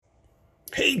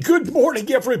Hey, good morning,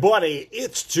 everybody.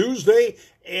 It's Tuesday,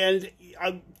 and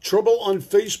trouble on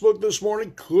Facebook this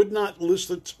morning. Could not list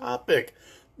the topic.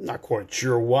 Not quite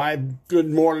sure why. Good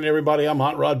morning, everybody. I'm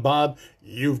Hot Rod Bob.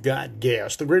 You've got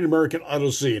gas. The Great American Auto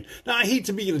Scene. Now, I hate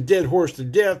to beat a dead horse to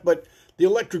death, but the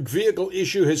electric vehicle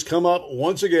issue has come up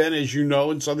once again, as you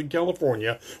know, in Southern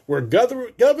California, where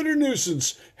Governor Newsom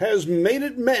has made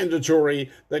it mandatory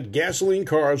that gasoline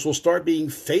cars will start being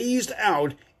phased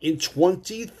out in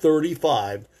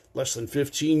 2035, less than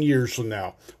 15 years from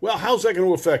now. Well, how's that going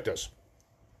to affect us?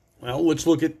 Well, let's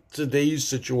look at today's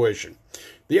situation.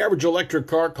 The average electric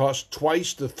car costs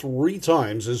twice to three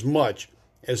times as much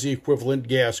as the equivalent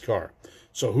gas car.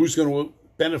 So who's going to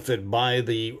benefit by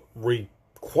the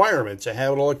requirement to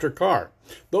have an electric car?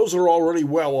 Those are already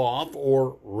well off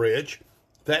or rich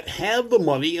that have the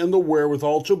money and the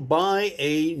wherewithal to buy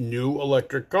a new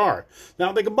electric car.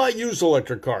 Now, they can buy used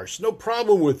electric cars. No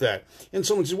problem with that. And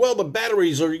someone says, well, the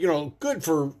batteries are, good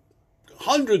for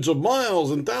hundreds of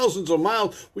miles and thousands of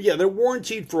miles. Well, yeah, they're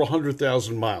warranted for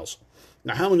 100,000 miles.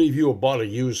 Now, how many of you have bought a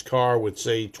used car with,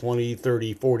 say, 20,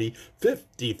 30, 40,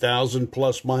 50,000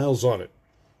 plus miles on it?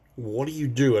 What do you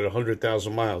do at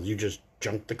 100,000 miles? You just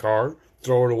junk the car,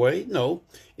 throw it away? No.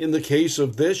 In the case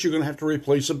of this, you're going to have to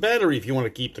replace a battery if you want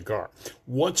to keep the car.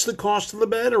 What's the cost of the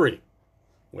battery?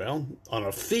 Well, on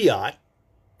a Fiat,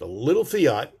 the little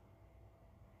Fiat,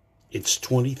 it's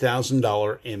 $20,000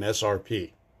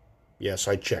 MSRP. Yes,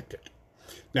 I checked it.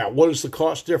 Now, what is the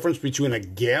cost difference between a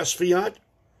gas Fiat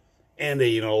and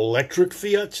an electric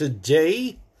Fiat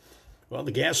today? Well,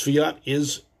 the gas Fiat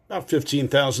is about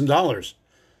 $15,000.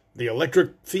 The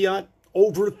electric Fiat,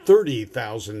 over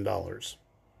 $30,000.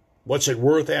 What's it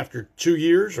worth after 2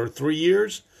 years or 3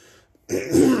 years?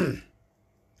 $6,000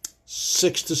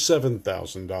 to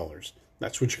 $7,000.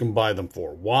 That's what you can buy them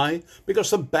for. Why?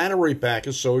 Because the battery pack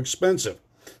is so expensive.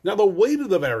 Now, the weight of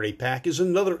the battery pack is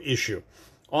another issue.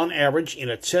 On average, in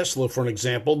a Tesla, for an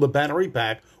example, the battery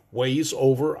pack weighs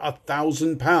over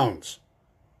 1,000 pounds.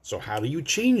 So how do you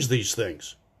change these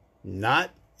things?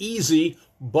 Not easy,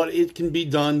 but it can be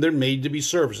done. They're made to be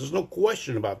serviced. There's no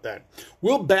question about that.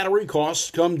 Will battery costs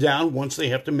come down once they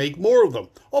have to make more of them?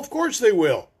 Of course they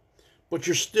will. But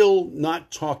you're still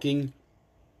not talking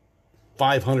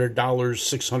 $500,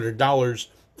 $600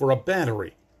 for a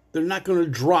battery. They're not going to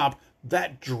drop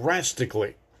that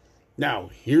drastically. Now,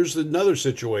 here's another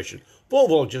situation.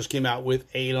 Volvo just came out with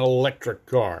an electric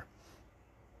car.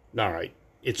 All right,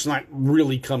 it's not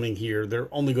really coming here. They're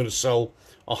only going to sell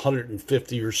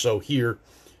 150 or so here.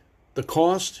 The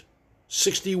cost,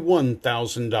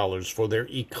 $61,000 for their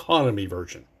economy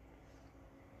version.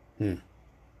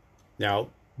 Now,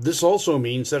 this also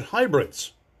means that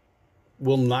hybrids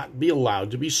will not be allowed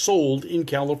to be sold in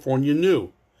California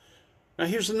new. Now,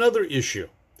 here's another issue.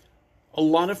 A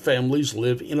lot of families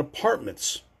live in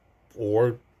apartments,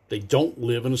 or they don't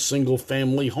live in a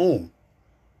single-family home.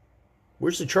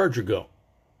 Where's the charger go?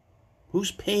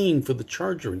 Who's paying for the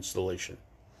charger installation?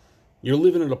 You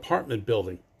live in an apartment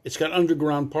building. It's got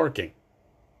underground parking.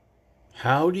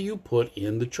 How do you put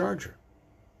in the charger?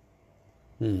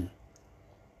 In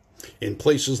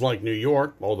places like New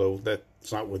York, although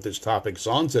that's not what this topic's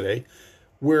on today,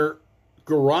 where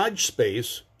garage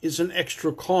space is an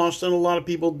extra cost and a lot of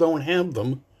people don't have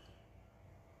them,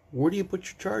 where do you put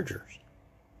your chargers?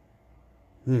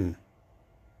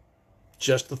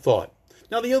 Just a thought.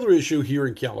 Now, the other issue here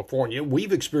in California,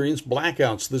 we've experienced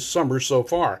blackouts this summer so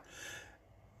far.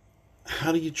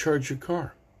 How do you charge your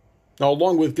car? Now,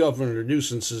 along with Governor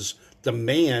Newsom's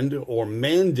demand or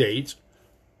mandate,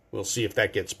 we'll see if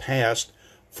that gets passed,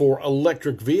 for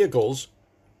electric vehicles,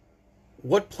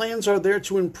 what plans are there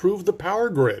to improve the power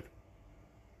grid?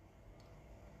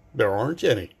 There aren't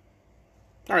any.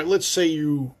 All right, let's say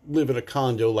you live in a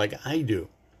condo like I do.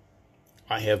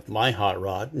 I have my hot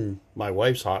rod and my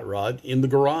wife's hot rod in the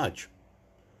garage.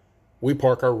 We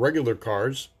park our regular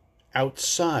cars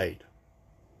outside.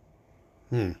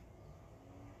 Where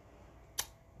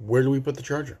do we put the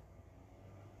charger?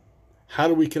 How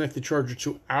do we connect the charger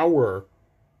to our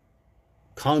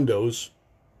condo's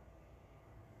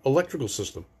electrical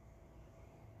system?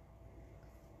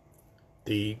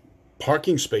 The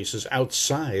parking spaces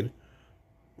outside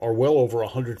are well over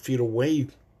 100 feet away.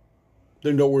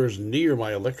 They're nowhere near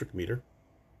my electric meter.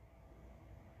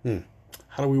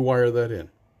 How do we wire that in?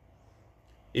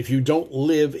 If you don't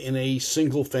live in a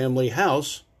single-family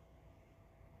house,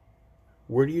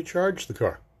 where do you charge the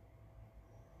car?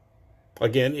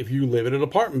 Again, if you live in an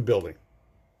apartment building,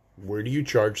 where do you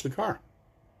charge the car?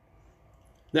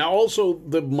 Now, also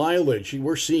the mileage.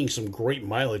 We're seeing some great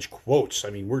mileage quotes.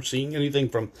 I mean, we're seeing anything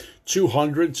from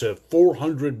 200 to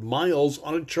 400 miles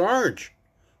on a charge.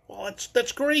 Well,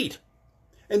 that's great.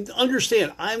 And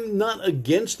understand, I'm not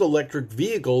against electric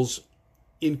vehicles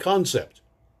in concept.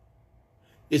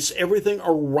 It's everything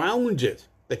around it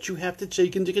that you have to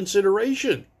take into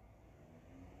consideration.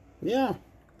 Yeah.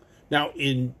 Now,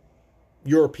 in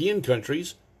European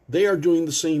countries, they are doing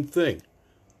the same thing.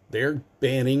 They're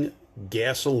banning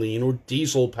gasoline or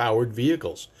diesel-powered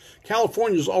vehicles.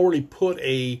 California's already put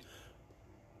a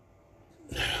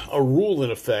rule in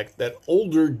effect that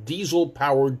older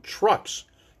diesel-powered trucks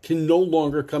can no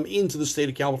longer come into the state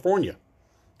of California.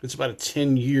 It's about a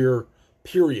 10-year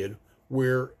period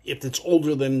where if it's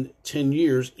older than 10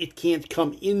 years, it can't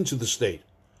come into the state.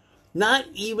 Not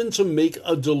even to make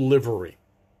a delivery.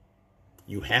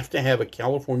 You have to have a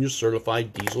California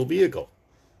certified diesel vehicle.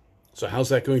 So how's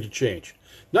that going to change?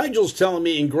 Nigel's telling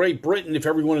me in Great Britain, if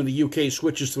everyone in the UK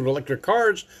switches to electric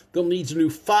cars, they'll need to do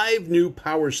 5 new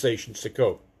power stations to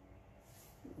cope.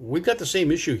 We've got the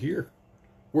same issue here.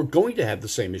 We're going to have the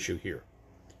same issue here.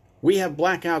 We have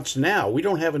blackouts now. We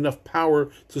don't have enough power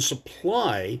to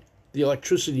supply the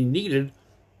electricity needed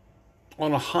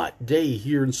on a hot day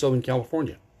here in Southern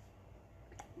California.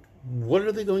 What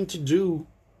are they going to do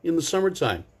in the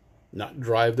summertime? Not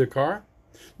drive their car?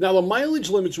 Now, the mileage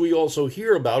limits we also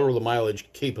hear about, or the mileage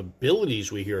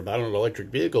capabilities we hear about on electric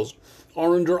vehicles,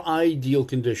 are under ideal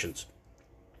conditions.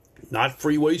 Not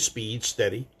freeway speed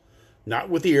steady, not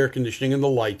with the air conditioning and the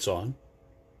lights on.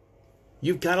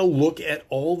 You've got to look at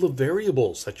all the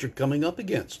variables that you're coming up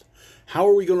against. How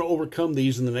are we going to overcome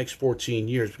these in the next 14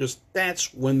 years? Because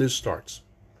that's when this starts.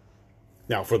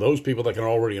 Now, for those people that can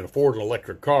already afford an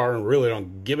electric car and really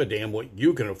don't give a damn what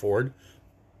you can afford,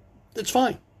 it's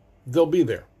fine. They'll be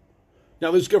there.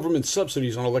 Now, there's government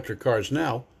subsidies on electric cars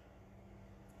now.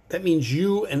 That means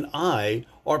you and I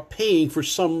are paying for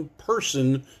some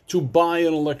person to buy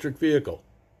an electric vehicle.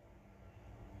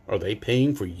 Are they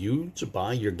paying for you to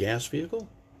buy your gas vehicle?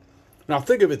 Now,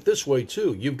 think of it this way,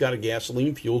 too. You've got a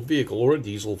gasoline-fueled vehicle or a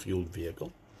diesel-fueled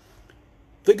vehicle.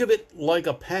 Think of it like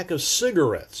a pack of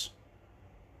cigarettes.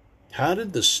 How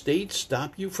did the state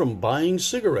stop you from buying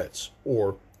cigarettes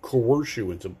or coerce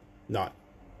you into not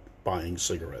buying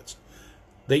cigarettes?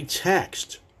 They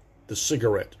taxed the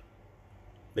cigarette.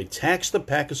 They taxed the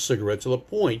pack of cigarettes to the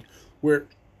point where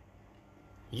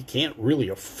you can't really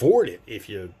afford it if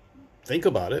you think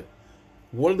about it.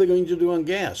 What are they going to do on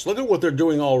gas? Look at what they're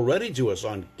doing already to us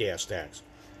on gas tax.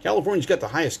 California's got the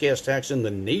highest gas tax in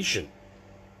the nation.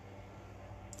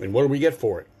 And what do we get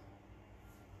for it?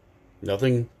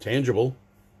 Nothing tangible.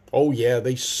 Oh, yeah,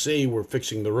 they say we're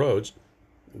fixing the roads.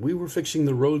 We were fixing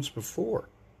the roads before.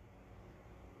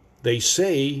 They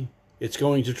say it's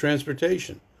going to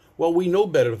transportation. Well, we know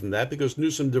better than that because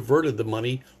Newsom diverted the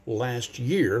money last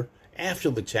year after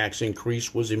the tax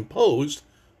increase was imposed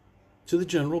to the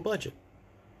general budget.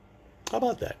 How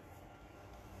about that?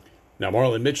 Now,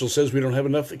 Marlon Mitchell says we don't have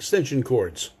enough extension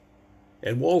cords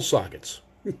and wall sockets.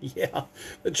 Yeah,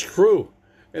 that's true.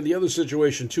 And the other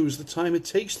situation, too, is the time it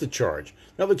takes to charge.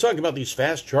 Now, they're talking about these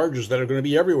fast chargers that are going to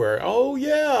be everywhere. Oh,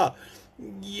 yeah.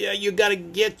 Yeah, you got to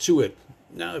get to it.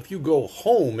 Now, if you go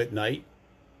home at night,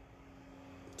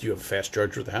 do you have a fast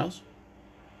charger at the house?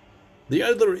 The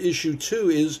other issue, too,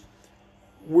 is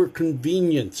we're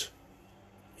convenient.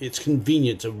 It's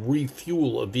convenient to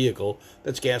refuel a vehicle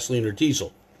that's gasoline or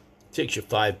diesel. It takes you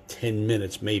 5-10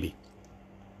 minutes, maybe.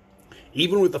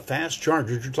 Even with the fast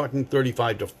chargers, you're talking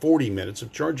 35 to 40 minutes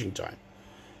of charging time.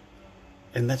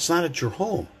 And that's not at your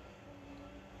home.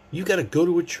 You got to go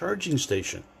to a charging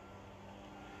station.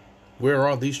 Where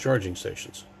are these charging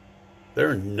stations? There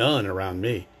are none around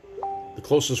me. The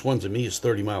closest one to me is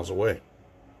 30 miles away.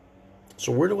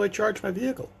 So where do I charge my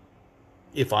vehicle?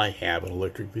 If I have an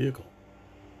electric vehicle.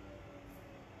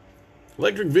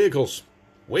 Electric vehicles,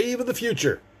 wave of the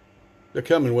future. They're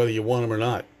coming whether you want them or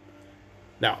not.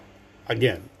 Now,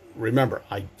 again, remember,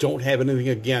 I don't have anything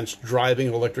against driving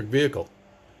an electric vehicle.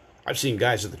 I've seen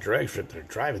guys at the drag strip that are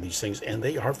driving these things, and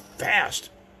they are fast.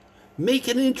 Make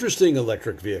an interesting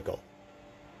electric vehicle.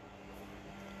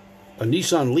 A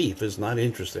Nissan Leaf is not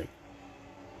interesting.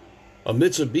 A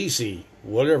Mitsubishi,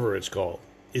 whatever it's called,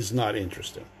 is not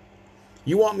interesting.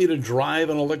 You want me to drive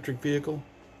an electric vehicle?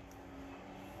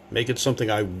 Make it something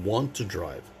I want to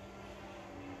drive.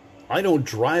 I don't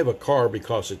drive a car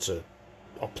because it's an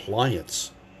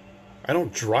appliance. I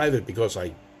don't drive it because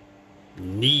I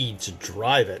need to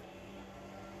drive it.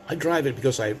 I drive it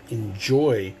because I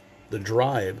enjoy the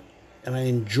drive and I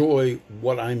enjoy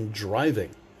what I'm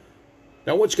driving.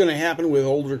 Now, what's going to happen with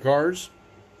older cars?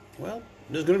 Well,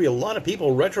 there's going to be a lot of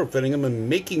people retrofitting them and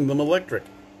making them electric.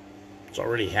 It's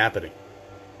already happening.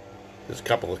 There's a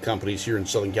couple of companies here in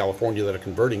Southern California that are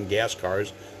converting gas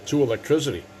cars to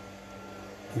electricity.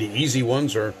 The easy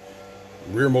ones are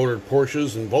rear-motored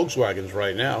Porsches and Volkswagens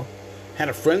right now. Had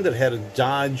a friend that had a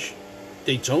Dodge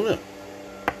Daytona.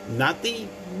 Not the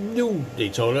new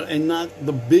Daytona and not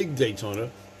the big Daytona,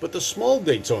 but the small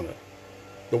Daytona.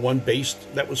 The one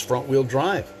that was front-wheel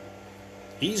drive.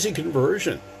 Easy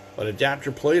conversion. An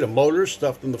adapter plate, a motor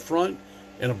stuffed in the front,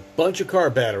 and a bunch of car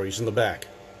batteries in the back.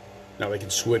 Now they can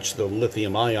switch the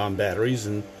lithium-ion batteries,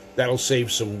 and that'll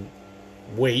save some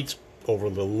weight over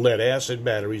the lead-acid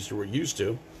batteries that we're used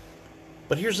to.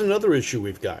 But here's another issue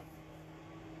we've got.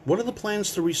 What are the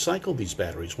plans to recycle these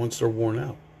batteries once they're worn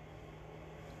out?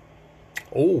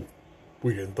 Oh,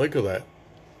 we didn't think of that.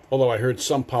 Although I heard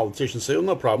some politicians say, oh,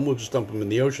 no problem, we'll just dump them in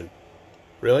the ocean.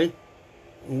 Really?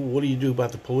 What do you do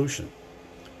about the pollution?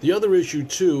 The other issue,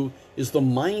 too, is the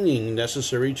mining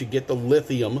necessary to get the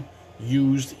lithium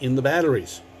used in the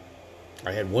batteries.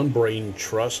 I had one brain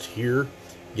trust here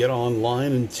get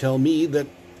online and tell me that,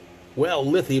 well,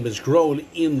 lithium is grown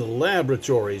in the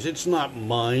laboratories. It's not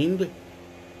mined.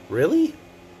 Really?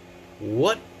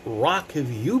 What rock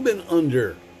have you been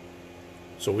under?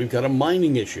 So we've got a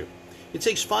mining issue. It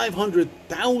takes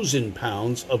 500,000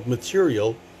 pounds of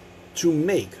material to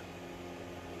make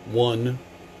one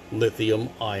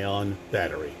lithium-ion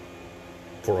battery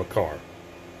for a car.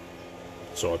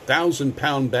 So a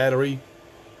 1,000-pound battery,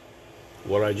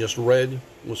 what I just read,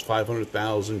 was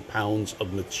 500,000 pounds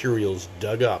of materials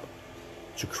dug up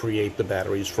to create the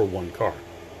batteries for one car.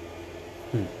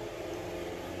 They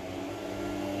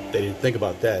didn't think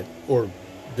about that, or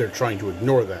they're trying to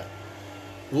ignore that.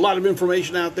 A lot of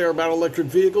information out there about electric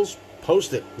vehicles.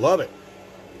 Post it. Love it.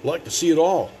 Like to see it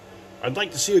all. I'd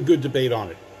like to see a good debate on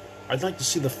it. I'd like to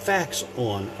see the facts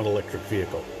on an electric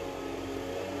vehicle.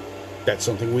 That's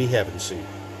something we haven't seen.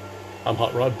 I'm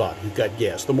Hot Rod Bob. You've got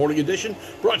gas. The Morning Edition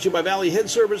brought to you by Valley Head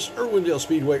Service, Irwindale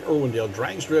Speedway, Irwindale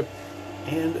Drag Strip,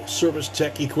 and Service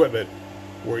Tech Equipment,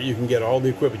 where you can get all the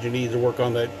equipment you need to work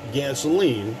on that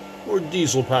gasoline or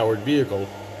diesel-powered vehicle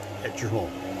at your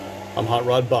home. I'm Hot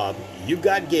Rod Bob. You've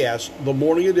got gas. The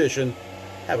Morning Edition.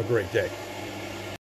 Have a great day.